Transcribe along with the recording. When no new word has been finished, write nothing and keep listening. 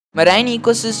Marine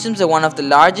ecosystems are one of the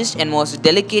largest and most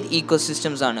delicate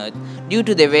ecosystems on Earth due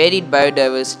to their varied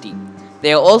biodiversity.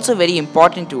 They are also very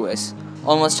important to us.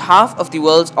 Almost half of the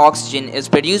world's oxygen is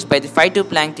produced by the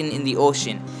phytoplankton in the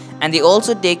ocean, and they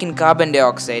also take in carbon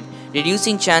dioxide,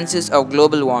 reducing chances of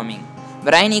global warming.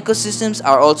 Marine ecosystems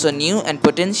are also new and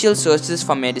potential sources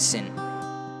for medicine.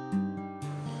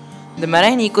 The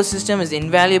marine ecosystem is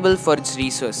invaluable for its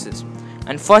resources.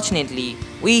 Unfortunately,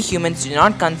 we humans do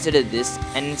not consider this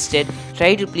and instead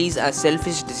try to please our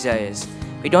selfish desires.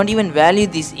 We don't even value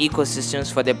these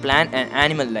ecosystems for their plant and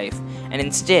animal life and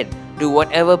instead do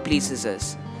whatever pleases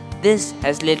us. This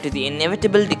has led to the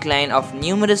inevitable decline of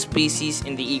numerous species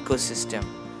in the ecosystem.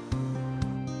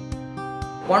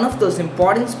 One of those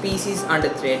important species under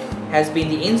threat has been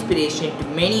the inspiration to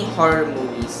many horror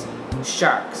movies: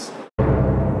 sharks.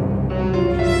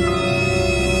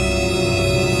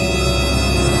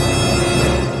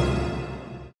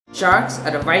 Sharks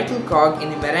are a vital cog in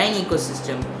the marine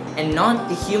ecosystem and not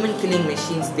the human-killing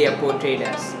machines they are portrayed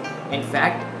as. In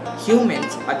fact,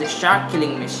 humans are the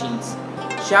shark-killing machines.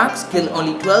 Sharks kill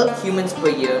only 12 humans per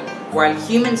year, while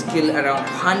humans kill around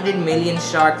 100 million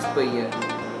sharks per year.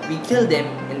 We kill them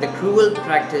in the cruel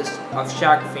practice of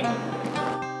shark finning.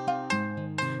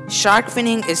 Shark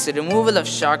finning is the removal of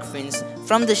shark fins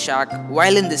from the shark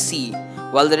while in the sea,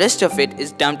 while the rest of it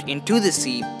is dumped into the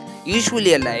sea,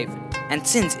 usually alive, and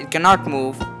since it cannot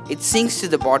move, it sinks to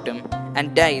the bottom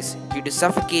and dies due to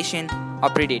suffocation or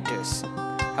predators.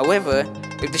 However,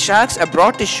 if the sharks are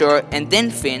brought to shore and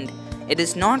then finned, it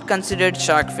is not considered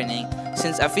shark finning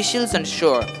since officials on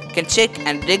shore can check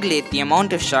and regulate the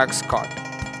amount of sharks caught.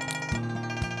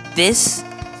 This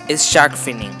is shark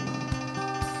finning.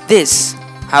 This,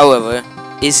 however,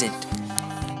 isn't.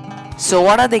 So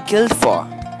what are they killed for?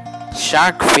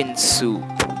 Shark fin soup.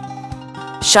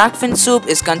 Shark fin soup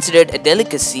is considered a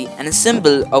delicacy and a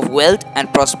symbol of wealth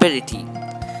and prosperity.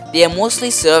 They are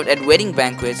mostly served at wedding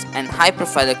banquets and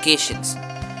high-profile occasions.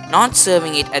 Not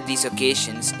serving it at these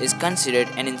occasions is considered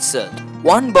an insult.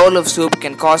 One bowl of soup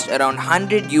can cost around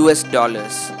 $100,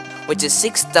 which is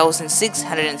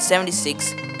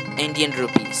 6,676 Indian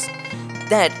rupees.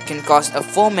 That can cost a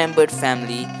 4-membered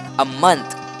family a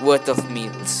month worth of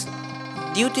meals.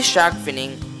 Due to shark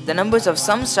finning, the numbers of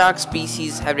some shark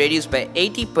species have reduced by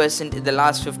 80% in the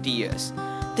last 50 years.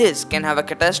 This can have a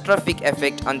catastrophic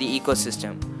effect on the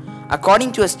ecosystem.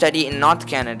 According to a study in North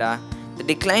Canada, the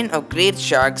decline of great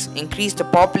sharks increased the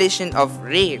population of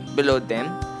ray below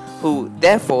them, who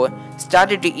therefore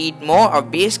started to eat more of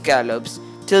bay scallops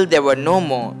till there were no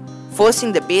more,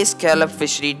 forcing the bay scallop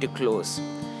fishery to close.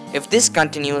 If this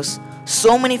continues,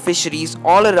 so many fisheries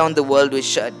all around the world will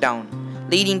shut down,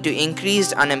 leading to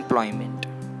increased unemployment.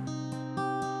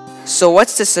 So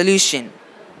what's the solution?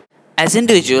 As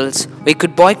individuals, we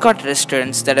could boycott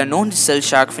restaurants that are known to sell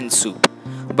shark fin soup.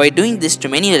 By doing this to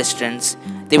many restaurants,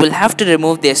 they will have to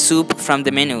remove their soup from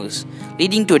the menus,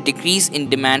 leading to a decrease in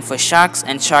demand for sharks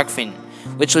and shark fin,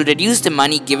 which will reduce the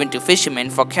money given to fishermen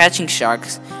for catching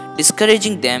sharks,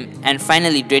 discouraging them and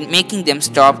finally making them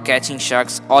stop catching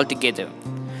sharks altogether.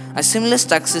 A similar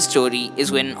success story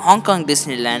is when Hong Kong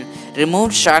Disneyland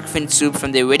removed shark fin soup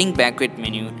from their wedding banquet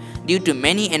menu due to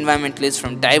many environmentalists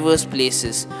from diverse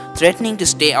places threatening to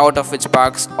stay out of its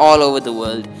parks all over the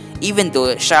world, even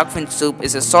though shark fin soup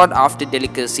is a sought-after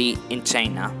delicacy in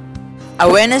China.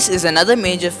 Awareness is another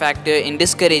major factor in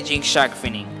discouraging shark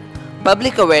finning.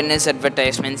 Public awareness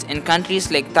advertisements in countries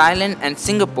like Thailand and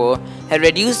Singapore have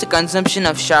reduced the consumption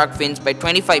of shark fins by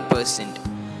 25%.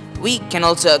 We can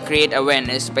also create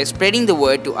awareness by spreading the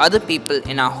word to other people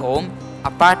in our home,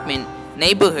 apartment,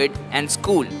 neighborhood, and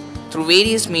school through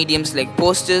various mediums like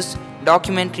posters,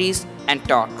 documentaries, and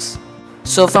talks.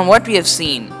 So from what we have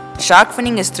seen, shark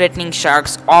finning is threatening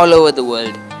sharks all over the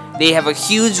world. They have a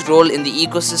huge role in the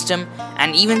ecosystem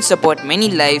and even support many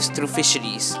lives through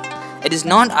fisheries. It is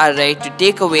not our right to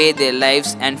take away their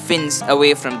lives and fins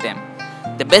away from them.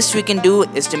 The best we can do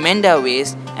is to mend our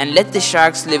ways and let the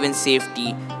sharks live in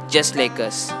safety just like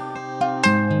us.